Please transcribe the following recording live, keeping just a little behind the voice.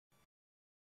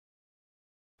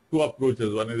two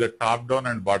approaches. One is a top-down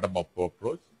and bottom-up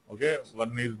approach. Okay,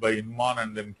 one is by Inman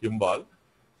and then Kimball.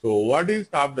 So what is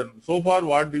top-down? So far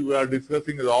what we are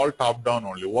discussing is all top-down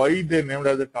only. Why they named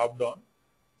as a top-down?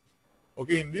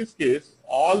 Okay, in this case,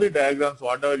 all the diagrams,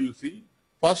 whatever you see,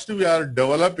 first we are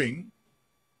developing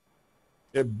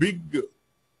a big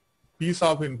piece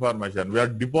of information. We are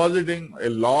depositing a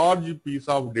large piece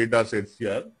of data sets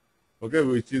here, okay,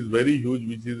 which is very huge,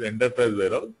 which is enterprise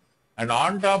warehouse. And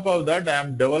on top of that, I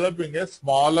am developing a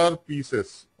smaller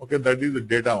pieces, okay, that is the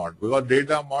data mart, because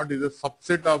data mart is a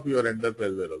subset of your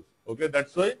enterprise warehouse. Okay,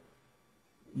 that's why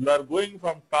you are going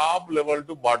from top level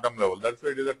to bottom level. That's why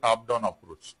it is a top-down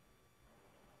approach.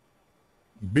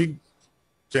 Big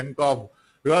chunk of,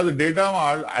 because the data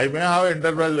mart, I may have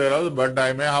enterprise warehouse, but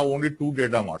I may have only 2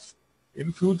 data marts.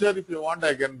 In future, if you want,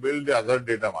 I can build the other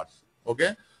data marts.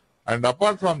 Okay, and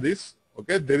apart from this,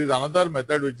 okay, there is another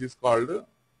method which is called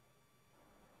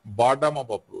Bottom-up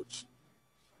approach.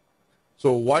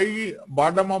 So why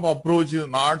bottom-up approach is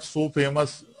not so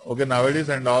famous, okay, nowadays,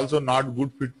 and also not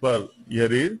good fit for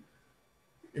here is,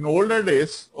 in older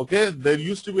days, okay, there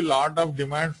used to be a lot of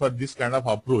demand for this kind of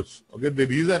approach. Okay, the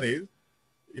reason is,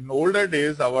 in older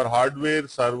days, our hardware,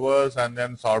 servers, and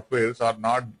then softwares are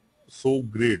not so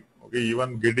great. Okay,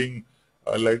 even getting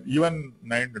like even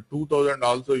 2000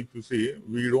 also, if you see,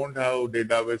 we don't have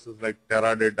databases like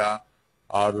Teradata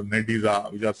or Netezza,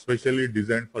 which are specially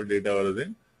designed for data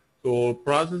warehousing. So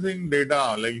processing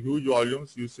data like huge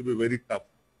volumes used to be very tough.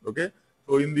 Okay,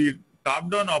 so in the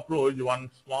top-down approach, one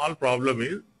small problem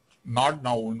is, not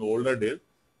now, in the older days,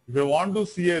 if I want to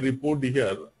see a report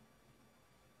here,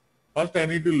 first I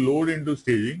need to load into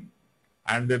staging,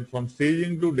 and then from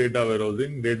staging to data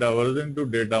warehousing to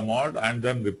data mart, and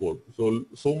then report.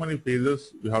 So many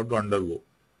phases you have to undergo.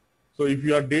 So if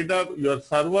your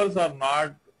servers are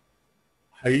not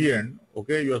high-end,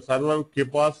 okay, your server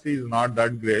capacity is not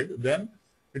that great, then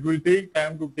it will take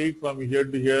time to take from here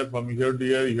to here, from here to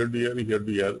here, here to here, here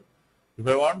to here. If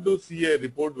I want to see a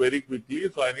report very quickly,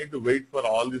 so I need to wait for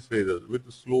all these phases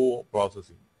with slow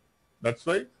processing. That's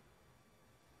why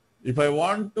if I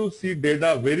want to see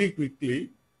data very quickly,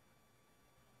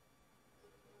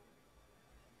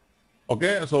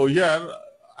 okay, so here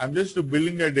I'm just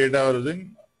building a data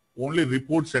warehousing only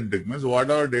report centric, means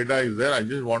whatever data is there, I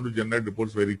just want to generate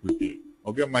reports very quickly.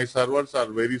 Okay, my servers are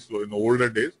very slow in the older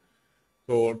days.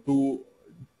 So to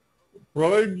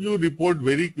provide you report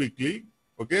very quickly,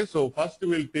 okay, so first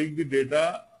we'll take the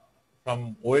data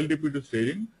from OLTP to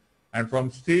staging, and from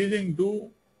staging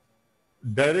to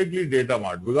directly data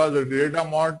mart, because the data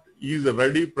mart is a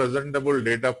ready presentable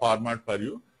data format for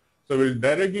you. So we'll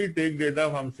directly take data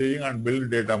from staging and build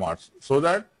data marts, so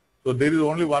that there is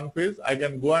only one phase. I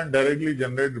can go and directly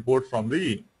generate reports from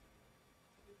the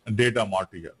data mart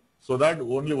here. So that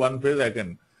only one phase I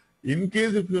can. In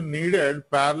case if you needed,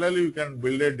 parallelly you can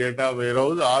build a data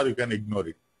warehouse, or you can ignore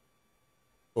it.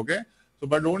 Okay. So,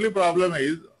 but only problem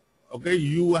is, okay,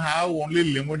 you have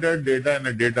only limited data in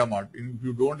a data mart. If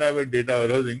you don't have a data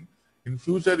warehousing, in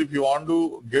future if you want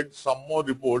to get some more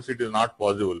reports, it is not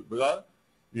possible, because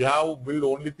you have built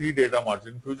only 3 data marts.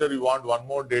 In future you want one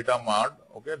more data mart,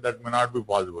 okay, that may not be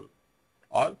possible.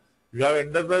 Or if you have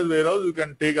enterprise warehouse, you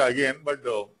can take again, but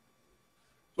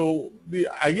so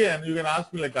again you can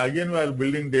ask me, like, again we are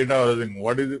building data warehousing,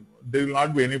 what is it? There will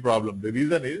not be any problem. The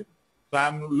reason is, so I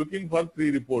am looking for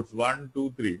 3 reports, 1,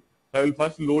 2, 3. So I will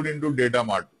first load into data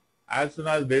mart. As soon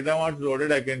as data mart is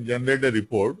loaded, I can generate a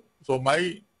report. So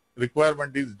my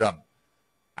requirement is done.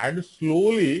 And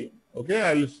slowly, okay,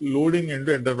 I will loading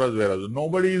into enterprise warehouse.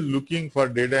 Nobody is looking for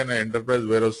data in an enterprise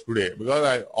warehouse today,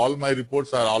 because all my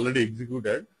reports are already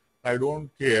executed. I don't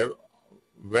care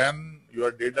when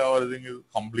your data warehousing is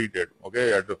completed.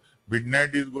 Okay, at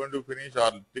midnight is going to finish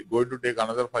or going to take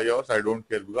another 5 hours. I don't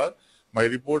care, because my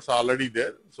reports are already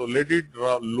there. So let it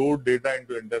load data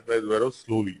into enterprise warehouse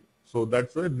slowly. So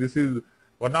that's why this is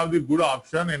one of the good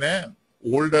option in a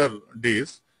older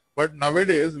days. But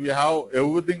nowadays we have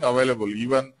everything available,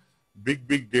 even big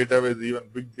database, even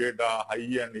big data,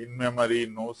 high-end, in-memory,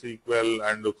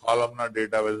 NoSQL, and columnar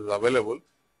database is available.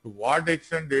 To what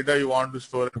extent data you want to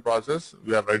store and process,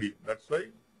 we are ready. That's why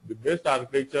the best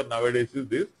architecture nowadays is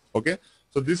this. Okay,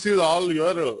 so this is all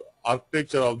your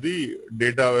architecture of the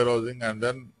data warehousing and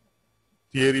then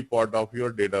theory part of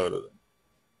your data warehousing.